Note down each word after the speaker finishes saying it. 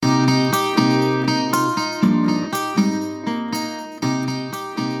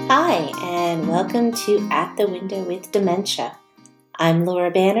welcome to At the Window with Dementia. I'm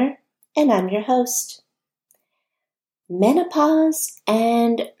Laura Banner, and I'm your host. Menopause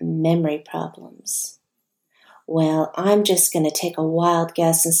and memory problems. Well, I'm just going to take a wild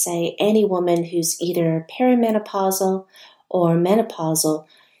guess and say any woman who's either perimenopausal or menopausal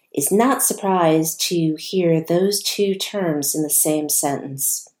is not surprised to hear those two terms in the same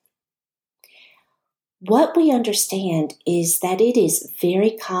sentence. What we understand is that it is very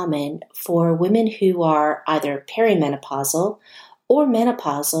common for women who are either perimenopausal or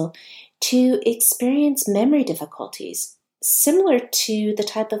menopausal to experience memory difficulties, similar to the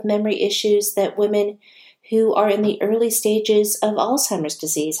type of memory issues that women who are in the early stages of Alzheimer's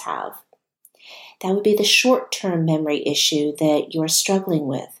disease have. That would be the short-term memory issue that you're struggling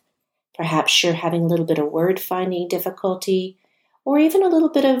with. Perhaps you're having a little bit of word-finding difficulty, or even a little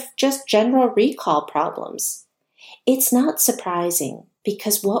bit of just general recall problems. It's not surprising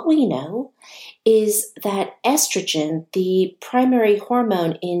because what we know is that estrogen, the primary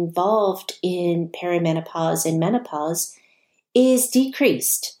hormone involved in perimenopause and menopause, is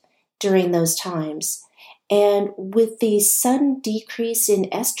decreased during those times. And with the sudden decrease in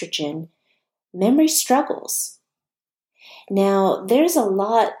estrogen, memory struggles. Now, there's a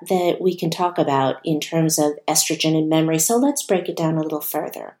lot that we can talk about in terms of estrogen and memory, so let's break it down a little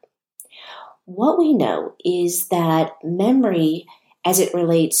further. What we know is that memory, as it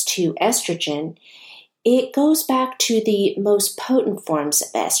relates to estrogen, it goes back to the most potent forms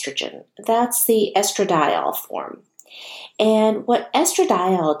of estrogen. That's the estradiol form. And what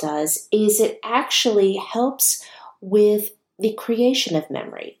estradiol does is it actually helps with the creation of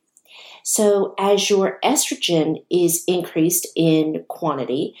memory. So as your estrogen is increased in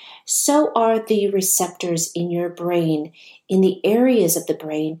quantity, so are the receptors in your brain, in the areas of the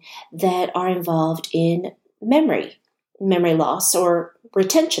brain that are involved in memory loss or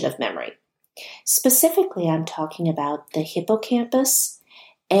retention of memory. Specifically, I'm talking about the hippocampus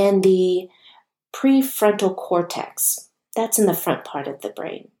and the prefrontal cortex. That's in the front part of the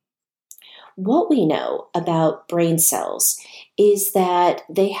brain. What we know about brain cells is that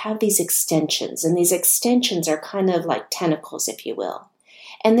they have these extensions, and these extensions are kind of like tentacles, if you will,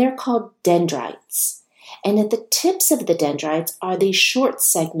 and they're called dendrites. And at the tips of the dendrites are these short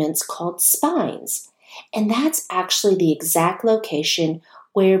segments called spines, and that's actually the exact location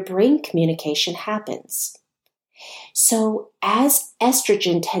where brain communication happens. So as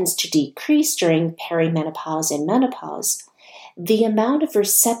estrogen tends to decrease during perimenopause and menopause, the amount of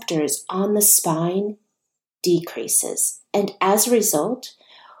receptors on the spine decreases. And as a result,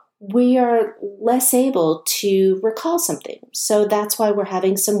 we are less able to recall something. So that's why we're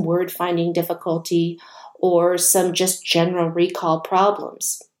having some word-finding difficulty or some just general recall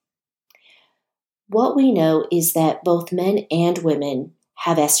problems. What we know is that both men and women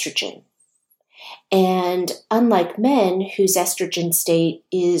have estrogen. And unlike men whose estrogen state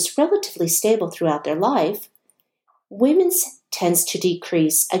is relatively stable throughout their life, women's tends to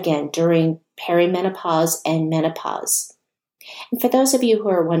decrease again during perimenopause and menopause. And for those of you who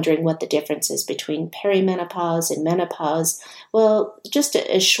are wondering what the difference is between perimenopause and menopause, well, just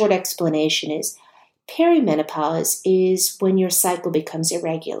a short explanation is perimenopause is when your cycle becomes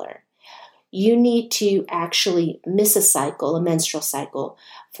irregular. You need to actually miss a cycle, a menstrual cycle,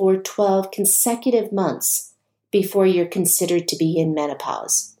 for 12 consecutive months before you're considered to be in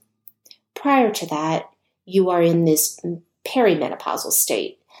menopause. Prior to that, you are in this perimenopausal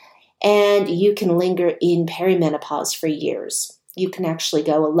state, and you can linger in perimenopause for years. You can actually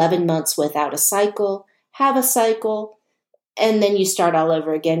go 11 months without a cycle, have a cycle, and then you start all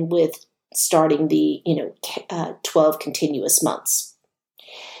over again with starting the 12 continuous months.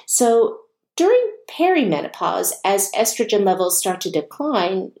 So during perimenopause, as estrogen levels start to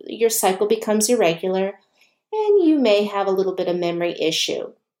decline, your cycle becomes irregular, and you may have a little bit of memory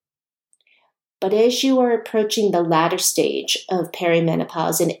issue. But as you are approaching the latter stage of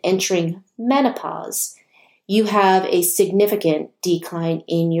perimenopause and entering menopause, you have a significant decline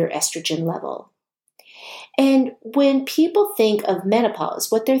in your estrogen level. And when people think of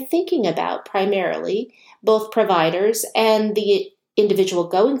menopause, what they're thinking about primarily, both providers and the individual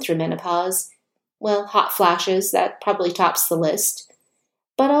going through menopause, well, hot flashes, that probably tops the list,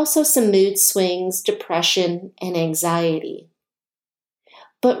 but also some mood swings, depression, and anxiety.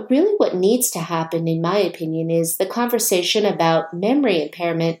 But really what needs to happen, in my opinion, is the conversation about memory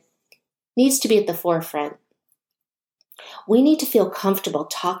impairment needs to be at the forefront. We need to feel comfortable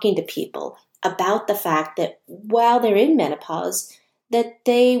talking to people about the fact that while they're in menopause, that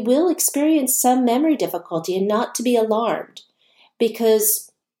they will experience some memory difficulty and not to be alarmed.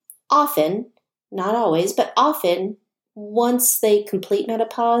 Because often, not always, but often, once they complete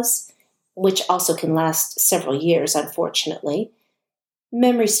menopause, which also can last several years, unfortunately,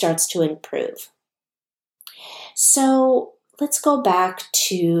 memory starts to improve. So let's go back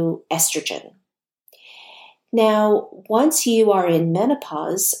to estrogen. Now, once you are in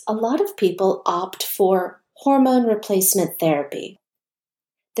menopause, a lot of people opt for hormone replacement therapy.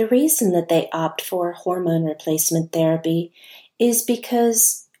 The reason that they opt for hormone replacement therapy is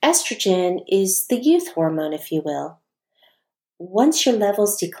because estrogen is the youth hormone, if you will. Once your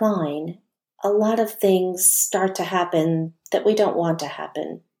levels decline, a lot of things start to happen that we don't want to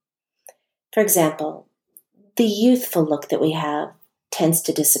happen. For example, the youthful look that we have tends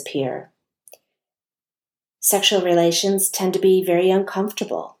to disappear. Sexual relations tend to be very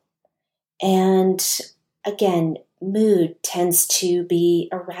uncomfortable. And again, mood tends to be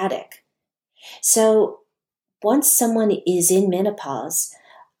erratic. So once someone is in menopause,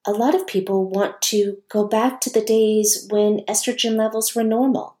 a lot of people want to go back to the days when estrogen levels were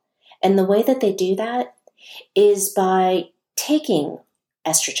normal. And the way that they do that is by taking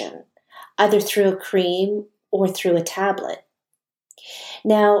estrogen, either through a cream or through a tablet.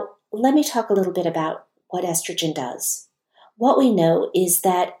 Now, let me talk a little bit about what estrogen does. What we know is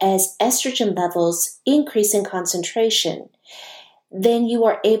that as estrogen levels increase in concentration, then you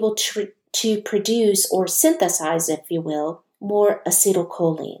are able to produce or synthesize, if you will, more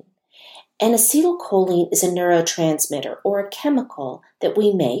acetylcholine. And acetylcholine is a neurotransmitter or a chemical that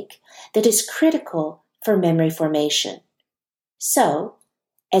we make that is critical for memory formation. So,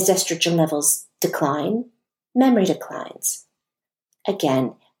 as estrogen levels decline, memory declines.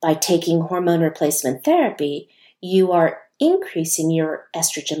 Again, by taking hormone replacement therapy, you are increasing your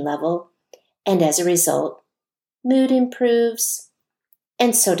estrogen level, and as a result, mood improves,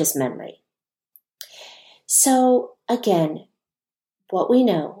 and so does memory. So, again, what we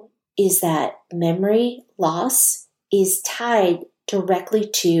know is that memory loss is tied directly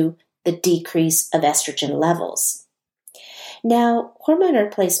to the decrease of estrogen levels. Now, hormone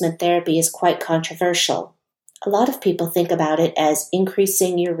replacement therapy is quite controversial. A lot of people think about it as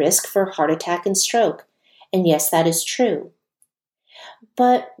increasing your risk for heart attack and stroke. And yes, that is true.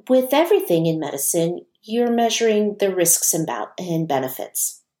 But with everything in medicine, you're measuring the risks and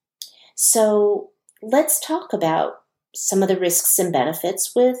benefits. So let's talk about some of the risks and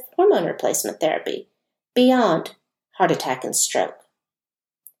benefits with hormone replacement therapy beyond heart attack and stroke.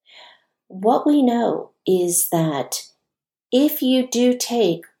 What we know is that if you do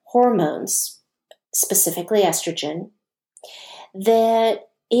take hormones, specifically estrogen, that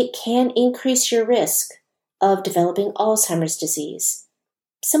it can increase your risk of developing Alzheimer's disease.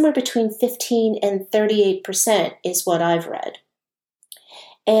 Somewhere between 15 and 38% is what I've read.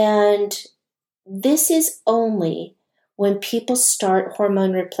 And this is only when people start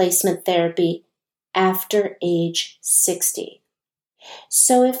hormone replacement therapy after age 60.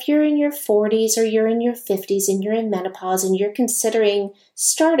 So if you're in your 40s or you're in your 50s and you're in menopause and you're considering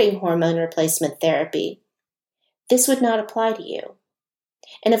starting hormone replacement therapy, this would not apply to you.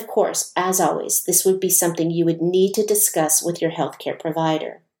 And of course, as always, this would be something you would need to discuss with your healthcare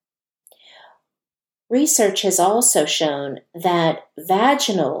provider. Research has also shown that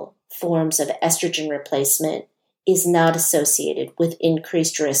vaginal forms of estrogen replacement is not associated with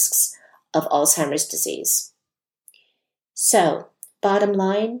increased risks of Alzheimer's disease. So, bottom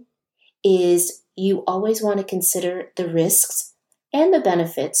line is you always want to consider the risks and the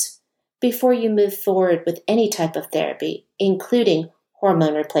benefits before you move forward with any type of therapy, including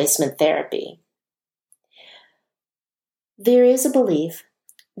hormone replacement therapy. There is a belief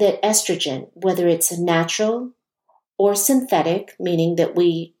that estrogen, whether it's natural or synthetic, meaning that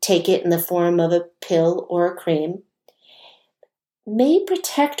we take it in the form of a pill or a cream, may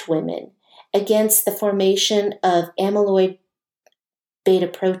protect women against the formation of amyloid beta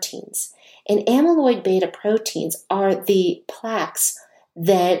proteins. And amyloid beta proteins are the plaques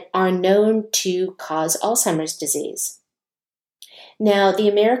that are known to cause Alzheimer's disease. Now, the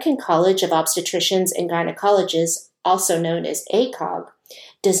American College of Obstetricians and Gynecologists, also known as ACOG,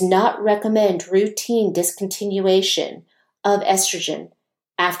 does not recommend routine discontinuation of estrogen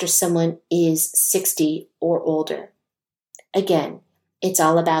after someone is 60 or older. Again, it's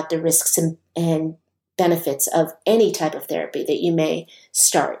all about the risks and benefits of any type of therapy that you may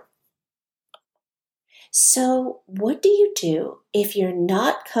start. So, what do you do if you're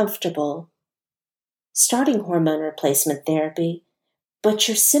not comfortable starting hormone replacement therapy, but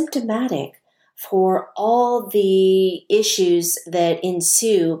you're symptomatic for all the issues that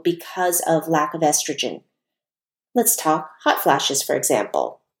ensue because of lack of estrogen? Let's talk hot flashes, for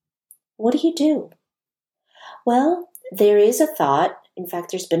example. What do? Well, there is a thought, in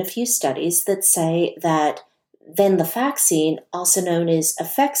fact, there's been a few studies that say that venlafaxine, also known as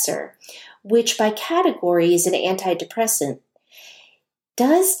Effexor, which by category is an antidepressant,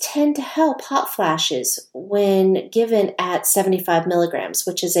 does tend to help hot flashes when given at 75 milligrams,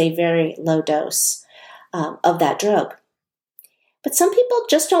 which is a very low dose of that drug. But some people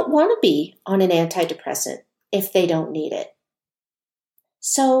just don't want to be on an antidepressant if they don't need it.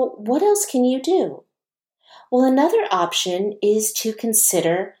 So what else can you do? Well, another option is to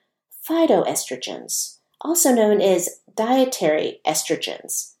consider phytoestrogens, also known as dietary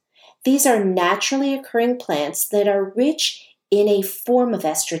estrogens. These are naturally occurring plants that are rich in a form of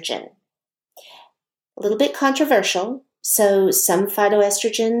estrogen. A little bit controversial, so some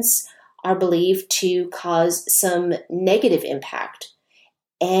phytoestrogens are believed to cause some negative impact,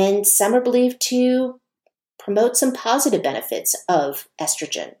 and some are believed to promote some positive benefits of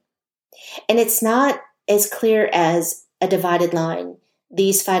estrogen. And it's not as clear as a divided line.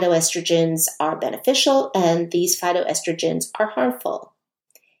 These phytoestrogens are beneficial and these phytoestrogens are harmful.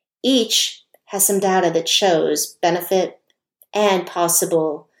 Each has some data that shows benefit and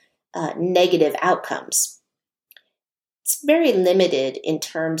possible negative outcomes. It's very limited in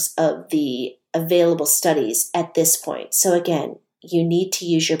terms of the available studies at this point. So again, you need to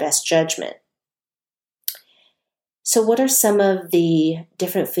use your best judgment. So what are some of the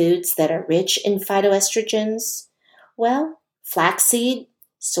different foods that are rich in phytoestrogens? Well, flaxseed,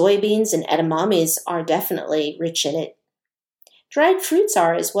 soybeans, and edamames are definitely rich in it. Dried fruits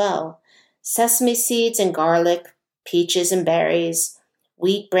are as well. Sesame seeds and garlic, peaches and berries,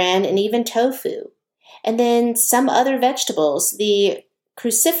 wheat bran, and even tofu. And then some other vegetables, the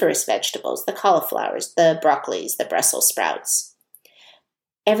cruciferous vegetables, the cauliflowers, the broccolis, the Brussels sprouts.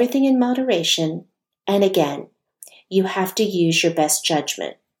 Everything in moderation, and again, you have to use your best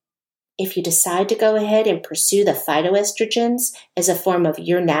judgment. If you decide to go ahead and pursue the phytoestrogens as a form of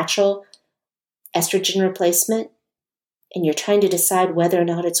your natural estrogen replacement, and you're trying to decide whether or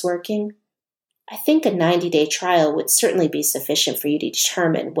not it's working, I think a 90-day trial would certainly be sufficient for you to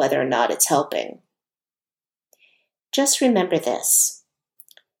determine whether or not it's helping. Just remember this,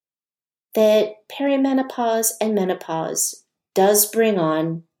 that perimenopause and menopause does bring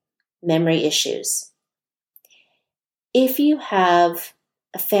on memory issues. If you have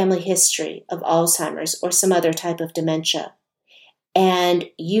a family history of Alzheimer's or some other type of dementia, and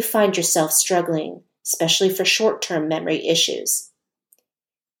you find yourself struggling, especially for short-term memory issues,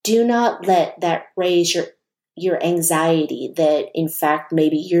 do not let that raise your anxiety that, in fact,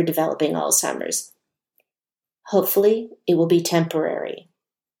 maybe you're developing Alzheimer's. Hopefully, it will be temporary.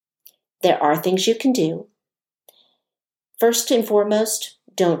 There are things you can do. First and foremost,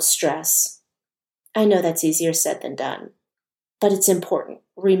 don't stress. I know that's easier said than done, but it's important.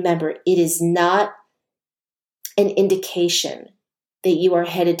 Remember, it is not an indication that you are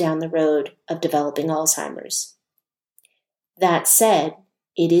headed down the road of developing Alzheimer's. That said,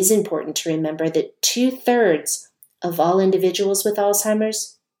 it is important to remember that 2/3 of all individuals with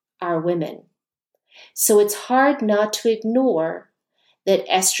Alzheimer's are women. So it's hard not to ignore that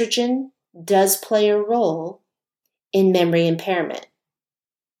estrogen does play a role in memory impairment.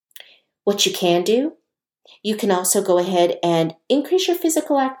 What you can do, you can also go ahead and increase your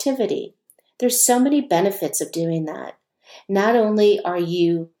physical activity. There's so many benefits of doing that. Not only are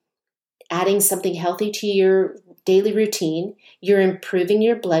you adding something healthy to your daily routine, you're improving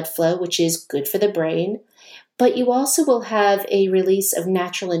your blood flow, which is good for the brain, but you also will have a release of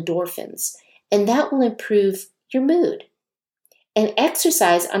natural endorphins, and that will improve your mood. And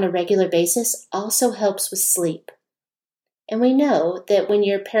exercise on a regular basis also helps with sleep. And we know that when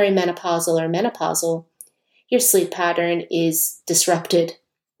you're perimenopausal or menopausal, your sleep pattern is disrupted.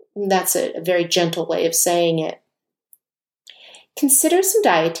 That's a very gentle way of saying it. Consider some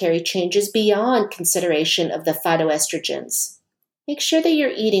dietary changes beyond consideration of the phytoestrogens. Make sure that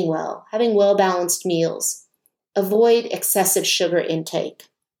you're eating well, having well-balanced meals. Avoid excessive sugar intake.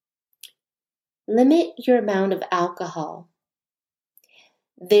 Limit your amount of alcohol.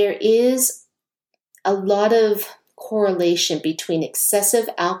 There is a lot of correlation between excessive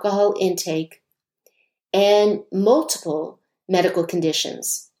alcohol intake and multiple medical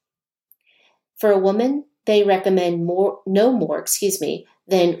conditions. For a woman, they recommend no more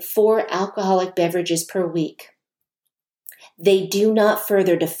than 4 alcoholic beverages per week. They do not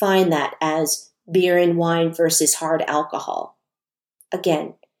further define that as beer and wine versus hard alcohol.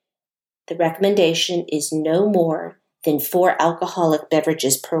 Again, the recommendation is no more than 4 alcoholic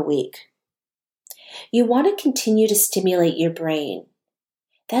beverages per week. You want to continue to stimulate your brain.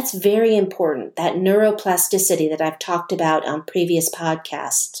 That's very important, that neuroplasticity that I've talked about on previous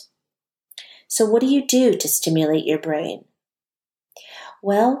podcasts. So what do you do to stimulate your brain?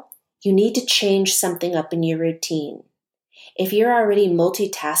 Well, You need to change something up in your routine. If you're already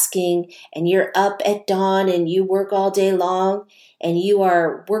multitasking and you're up at dawn and you work all day long and you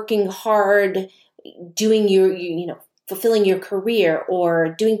are working hard, doing fulfilling your career or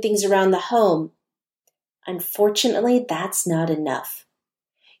doing things around the home, unfortunately, that's not enough.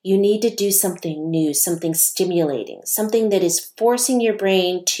 You need to do something new, something stimulating, something that is forcing your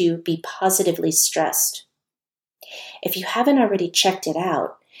brain to be positively stressed. If you haven't already checked it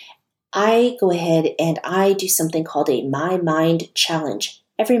out, I go ahead and I do something called a My Mind Challenge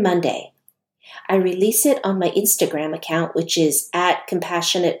every Monday. I release it on my Instagram account, which is at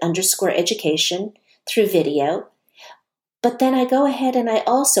compassionate_education through video. But then I go ahead and I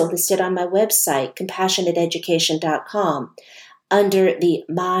also list it on my website, compassionateeducation.com, under the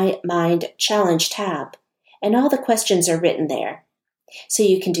My Mind Challenge tab. And all the questions are written there. So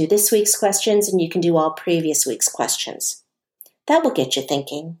you can do this week's questions and you can do all previous week's questions. That will get you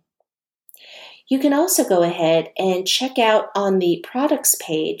thinking. You can also go ahead and check out on the products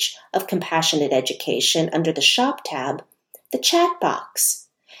page of Compassionate Education under the Shop tab, the chat box.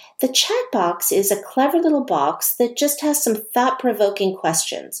 The chat box is a clever little box that just has some thought-provoking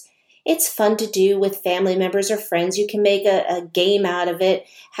questions. It's fun to do with family members or friends. You can make a game out of it,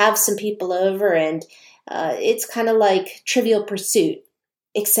 have some people over, and it's kind of like Trivial Pursuit,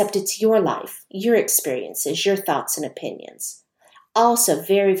 except it's your life, your experiences, your thoughts and opinions. Also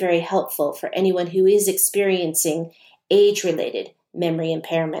very, very helpful for anyone who is experiencing age-related memory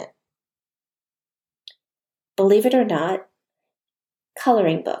impairment. Believe it or not,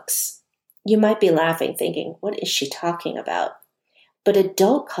 coloring books. You might be laughing, thinking, what is she talking about? But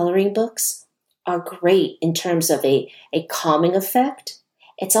adult coloring books are great in terms of a calming effect.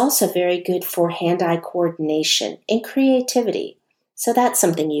 It's also very good for hand-eye coordination and creativity. So that's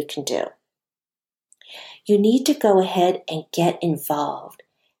something you can do. You need to go ahead and get involved.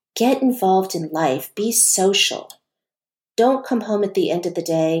 Get involved in life. Be social. Don't come home at the end of the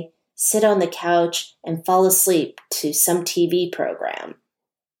day, sit on the couch, and fall asleep to some TV program.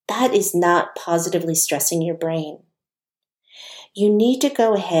 That is not positively stressing your brain. You need to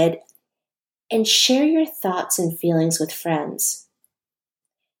go ahead and share your thoughts and feelings with friends.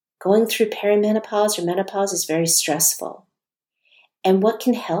 Going through perimenopause or menopause is very stressful. And what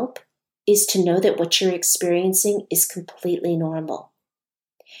can help is to know that what you're experiencing is completely normal.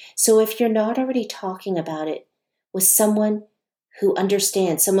 So if you're not already talking about it with someone who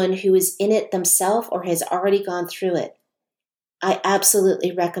understands, someone who is in it themselves or has already gone through it, I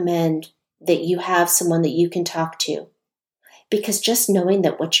absolutely recommend that you have someone that you can talk to. Because just knowing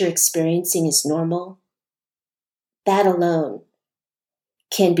that what you're experiencing is normal, that alone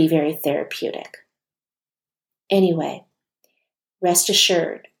can be very therapeutic. Anyway, rest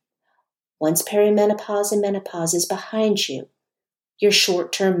assured, once perimenopause and menopause is behind you, your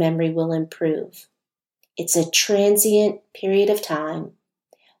short-term memory will improve. It's a transient period of time,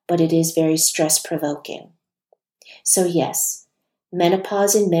 but it is very stress-provoking. So yes,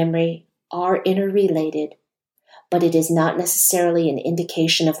 menopause and memory are interrelated, but it is not necessarily an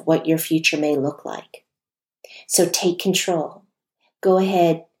indication of what your future may look like. So take control. Go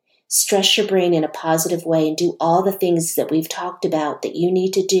ahead, stress your brain in a positive way and do all the things that we've talked about that you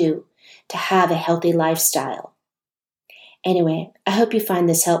need to do to have a healthy lifestyle. Anyway, I hope you find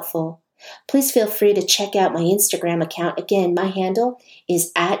this helpful. Please feel free to check out my Instagram account. Again, my handle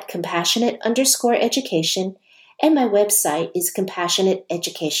is at compassionate_education, and my website is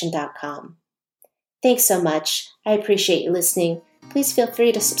compassionateeducation.com. Thanks so much. I appreciate you listening. Please feel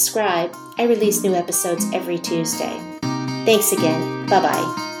free to subscribe. I release new episodes every Tuesday. Thanks again.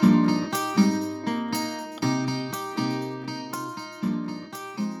 Bye-bye.